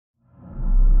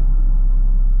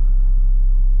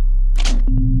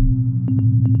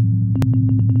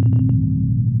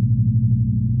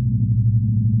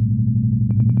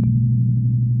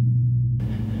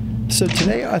So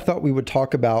today I thought we would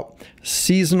talk about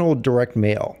seasonal direct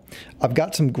mail. I've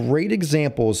got some great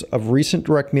examples of recent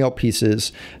direct mail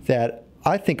pieces that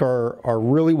I think are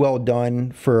really well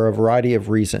done for a variety of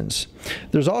reasons.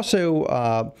 There's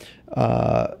also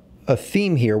a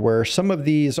theme here where some of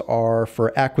these are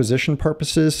for acquisition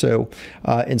purposes. So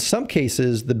in some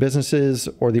cases, the businesses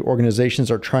or the organizations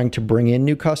are trying to bring in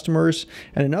new customers.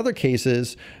 And in other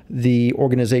cases, the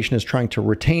organization is trying to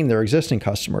retain their existing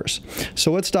customers.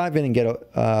 So let's dive in and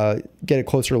get a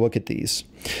closer look at these.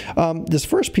 This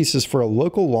first piece is for a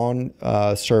local lawn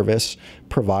service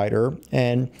provider.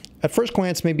 And at first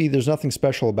glance, maybe there's nothing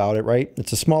special about it, right?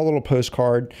 It's a small little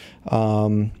postcard,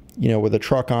 with a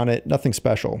truck on it, nothing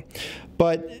special.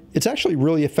 But it's actually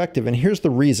really effective, and here's the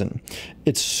reason.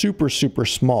 It's super, super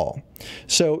small.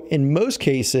 So in most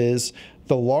cases,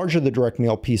 the larger the direct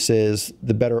mail piece is,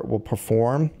 the better it will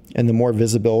perform and the more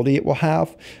visibility it will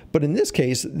have. But in this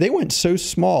case, they went so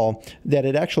small that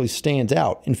it actually stands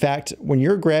out. In fact, when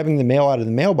you're grabbing the mail out of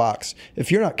the mailbox,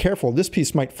 if you're not careful, this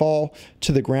piece might fall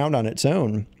to the ground on its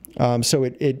own. So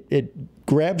it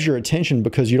grabs your attention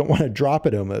because you don't want to drop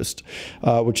it almost,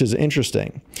 which is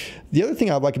interesting. The other thing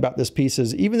I like about this piece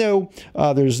is even though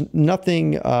there's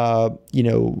nothing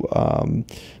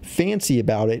fancy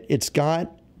about it, it's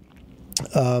got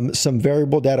some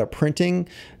variable data printing,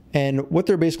 and what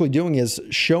they're basically doing is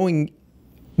showing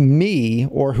me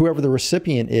or whoever the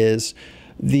recipient is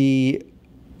the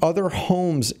other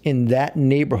homes in that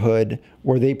neighborhood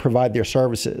where they provide their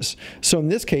services. So in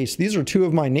this case, these are two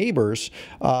of my neighbors,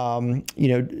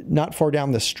 not far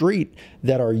down the street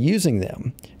that are using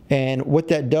them. And what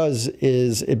that does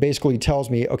is it basically tells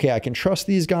me, okay, I can trust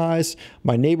these guys.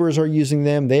 My neighbors are using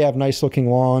them. They have nice looking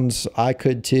lawns. I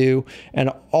could too.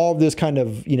 And all of this kind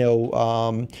of,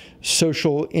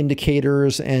 social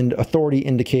indicators and authority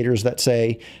indicators that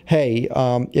say, hey,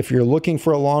 if you're looking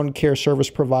for a lawn care service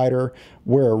provider,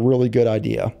 we're a really good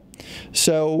idea.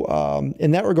 So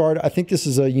in that regard, I think this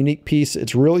is a unique piece.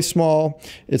 It's really small.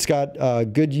 It's got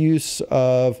good use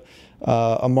of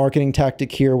a marketing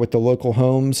tactic here with the local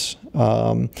homes,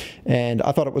 and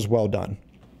I thought it was well done.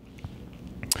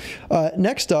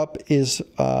 Next up is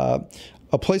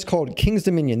a place called King's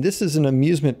Dominion. This is an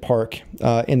amusement park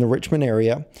in the Richmond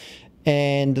area,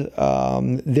 and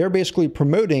they're basically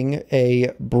promoting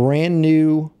a brand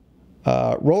new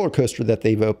roller coaster that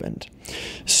they've opened.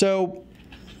 So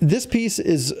this piece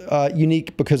is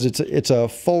unique because it's a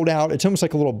fold out. It's almost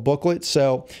like a little booklet.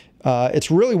 So it's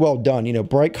really well done,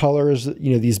 bright colors,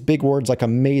 these big words like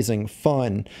amazing,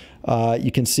 fun.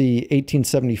 You can see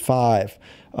 1875.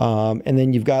 And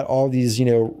then you've got all these,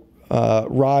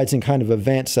 rides and kind of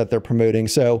events that they're promoting.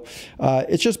 So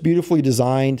it's just beautifully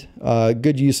designed,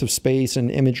 good use of space and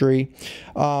imagery.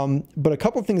 But a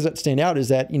couple of things that stand out is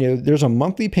that, there's a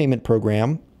monthly payment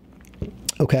program.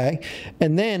 Okay.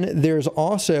 And then there's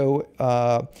also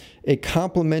a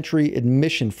complimentary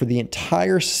admission for the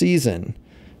entire season,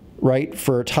 right,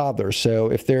 for toddlers. So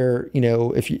if they're,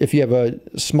 if you have a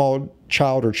small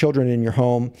child or children in your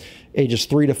home, ages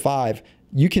 3 to 5,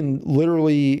 you can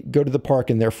literally go to the park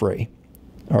and they're free.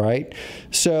 All right.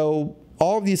 So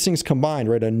all of these things combined,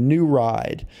 right, a new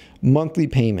ride, monthly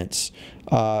payments,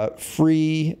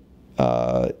 free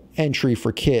entry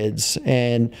for kids,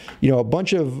 and a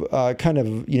bunch of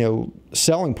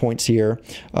selling points here.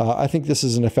 I think this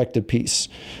is an effective piece.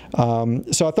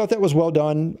 So I thought that was well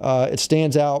done. It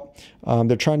stands out.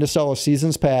 They're trying to sell a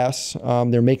season's pass.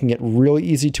 They're making it really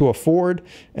easy to afford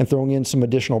and throwing in some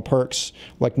additional perks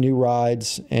like new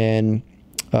rides and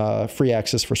free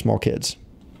access for small kids.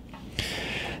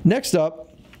 Next up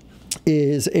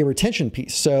is a retention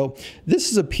piece. So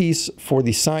this is a piece for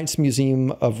the Science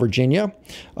Museum of Virginia.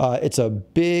 It's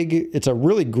a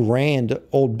really grand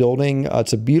old building.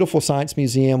 It's a beautiful science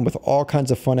museum with all kinds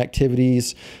of fun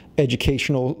activities,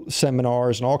 educational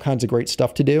seminars, and all kinds of great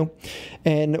stuff to do.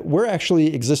 And we're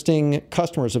actually existing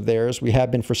customers of theirs. We have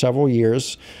been for several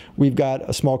years. We've got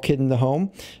a small kid in the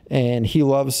home, and he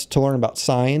loves to learn about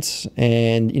science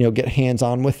and get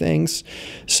hands-on with things.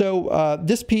 So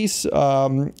this piece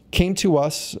came to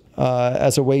us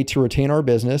as a way to retain our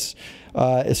business.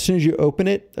 As soon as you open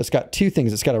it, it's got two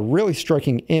things. It's got a really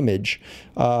striking image,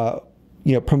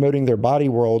 promoting their Body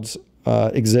Worlds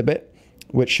exhibit,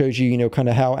 which shows you, kind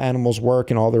of how animals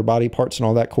work and all their body parts and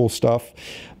all that cool stuff.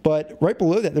 But right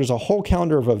below that, there's a whole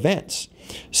calendar of events.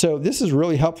 So this is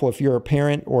really helpful if you're a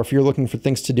parent or if you're looking for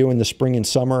things to do in the spring and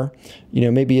summer.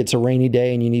 Maybe it's a rainy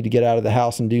day and you need to get out of the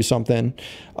house and do something.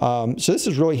 So this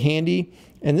is really handy.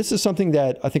 And this is something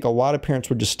that I think a lot of parents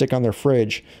would just stick on their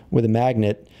fridge with a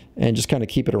magnet and just kind of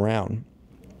keep it around.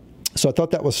 So I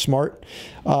thought that was smart.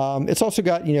 It's also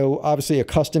got, obviously a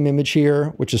custom image here,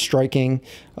 which is striking.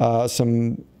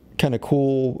 Some kind of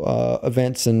cool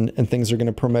events and things they're going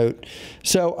to promote.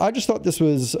 So I just thought this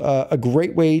was a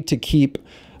great way to keep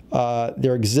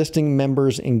their existing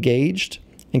members engaged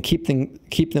and keep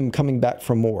them coming back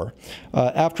for more.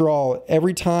 After all,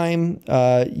 every time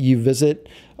you visit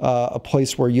a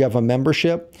place where you have a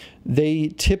membership,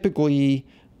 they typically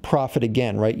profit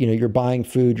again, right? You're buying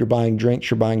food, you're buying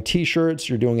drinks, you're buying t-shirts,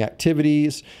 you're doing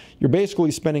activities. You're basically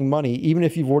spending money, even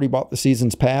if you've already bought the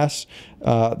season's pass.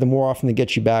 The more often they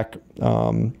get you back,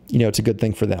 it's a good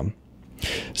thing for them.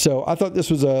 So I thought this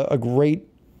was a great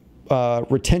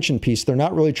retention piece. They're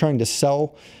not really trying to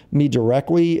sell me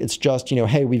directly. It's just,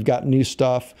 hey, we've got new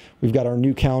stuff. We've got our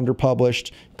new calendar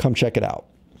published. Come check it out.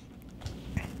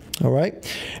 All right.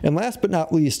 And last but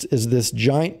not least is this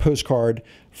giant postcard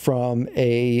from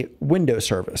a window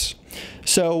service.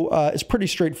 So it's pretty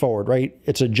straightforward, right?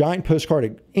 It's a giant postcard.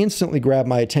 It instantly grabbed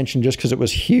my attention just because it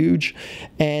was huge.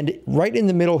 And right in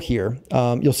the middle here,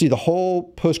 you'll see the whole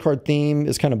postcard theme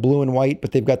is kind of blue and white,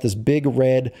 but they've got this big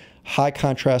red high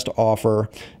contrast offer.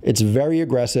 It's very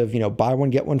aggressive, buy one,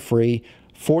 get one free,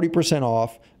 40%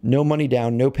 off, no money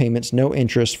down, no payments, no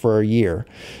interest for a year.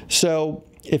 So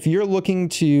if you're looking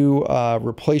to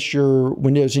replace your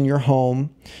windows in your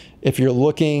home, if you're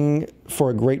looking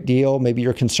for a great deal, maybe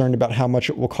you're concerned about how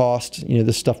much it will cost.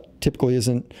 This stuff typically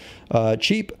isn't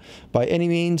cheap by any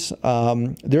means.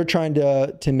 They're trying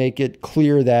to make it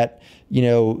clear that,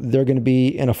 they're going to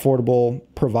be an affordable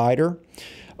provider.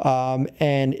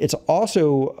 And it's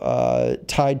also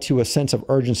tied to a sense of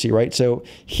urgency, right? So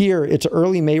here, it's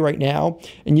early May right now,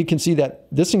 and you can see that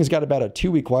this thing's got about a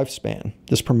 2-week lifespan,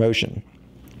 this promotion.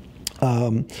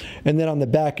 And then on the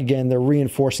back, again, they're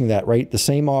reinforcing that, right? The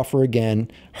same offer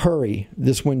again. Hurry,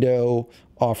 this window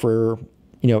offer,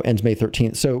 ends May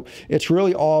 13th. So it's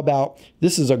really all about,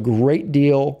 this is a great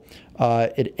deal.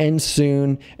 It ends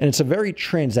soon, and it's a very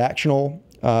transactional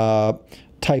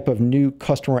type of new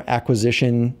customer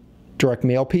acquisition direct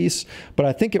mail piece, but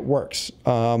I think it works.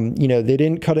 They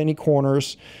didn't cut any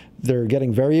corners. They're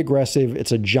getting very aggressive.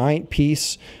 It's a giant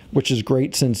piece, which is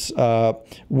great since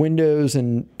windows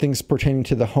and things pertaining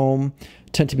to the home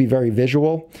tend to be very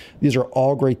visual. These are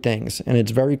all great things, and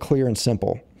it's very clear and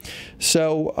simple.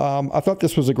 So I thought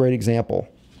this was a great example.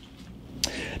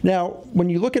 Now, when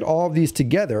you look at all of these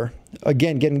together,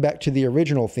 again, getting back to the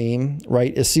original theme,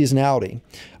 right, is seasonality.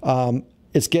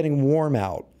 It's getting warm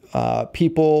out.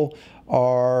 People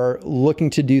are looking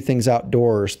to do things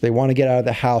outdoors. They want to get out of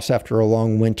the house after a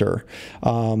long winter.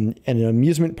 And an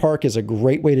amusement park is a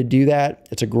great way to do that.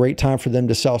 It's a great time for them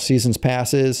to sell season's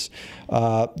passes.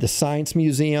 The Science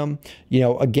Museum,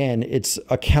 again, it's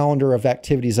a calendar of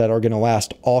activities that are going to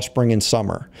last all spring and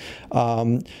summer.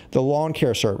 The lawn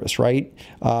care service, right?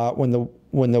 When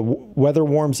the weather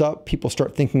warms up, people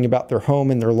start thinking about their home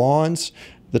and their lawns.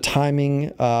 The timing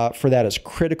for that is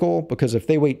critical, because if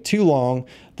they wait too long,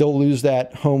 they'll lose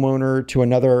that homeowner to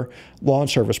another lawn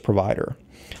service provider.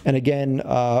 And again,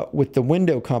 with the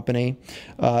window company,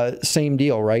 same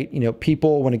deal, right?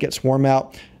 People, when it gets warm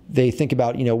out, they think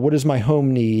about, what does my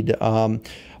home need? I'm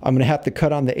going to have to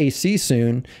cut on the AC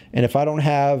soon, and if I don't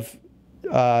have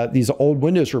these old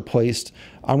windows replaced,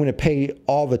 I'm going to pay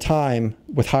all the time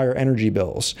with higher energy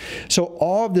bills. So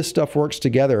all of this stuff works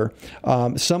together.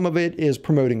 Some of it is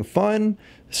promoting fun.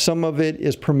 Some of it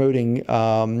is promoting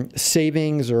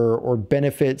savings or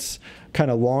benefits kind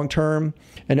of long-term.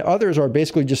 And others are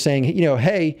basically just saying,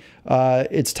 hey,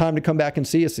 it's time to come back and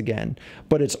see us again.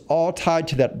 But it's all tied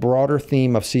to that broader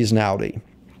theme of seasonality.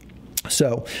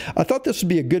 So I thought this would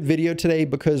be a good video today,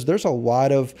 because there's a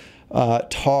lot of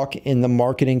talk in the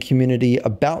marketing community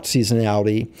about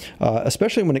seasonality,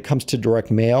 especially when it comes to direct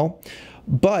mail.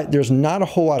 But there's not a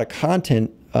whole lot of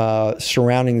content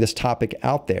surrounding this topic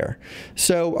out there.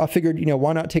 So I figured,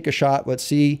 why not take a shot? Let's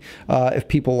see if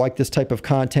people like this type of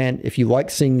content, if you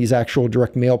like seeing these actual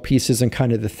direct mail pieces and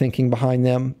kind of the thinking behind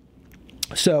them.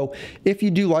 So if you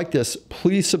do like this,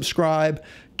 please subscribe,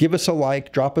 give us a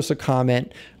like, drop us a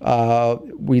comment.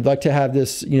 We'd like to have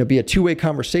this, be a two-way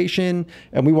conversation,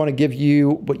 and we want to give you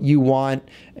what you want.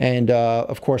 And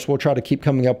of course, we'll try to keep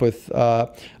coming up with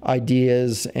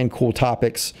ideas and cool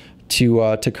topics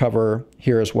to cover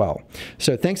here as well.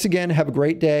 So thanks again. Have a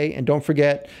great day, and don't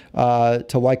forget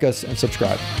to like us and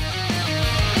subscribe.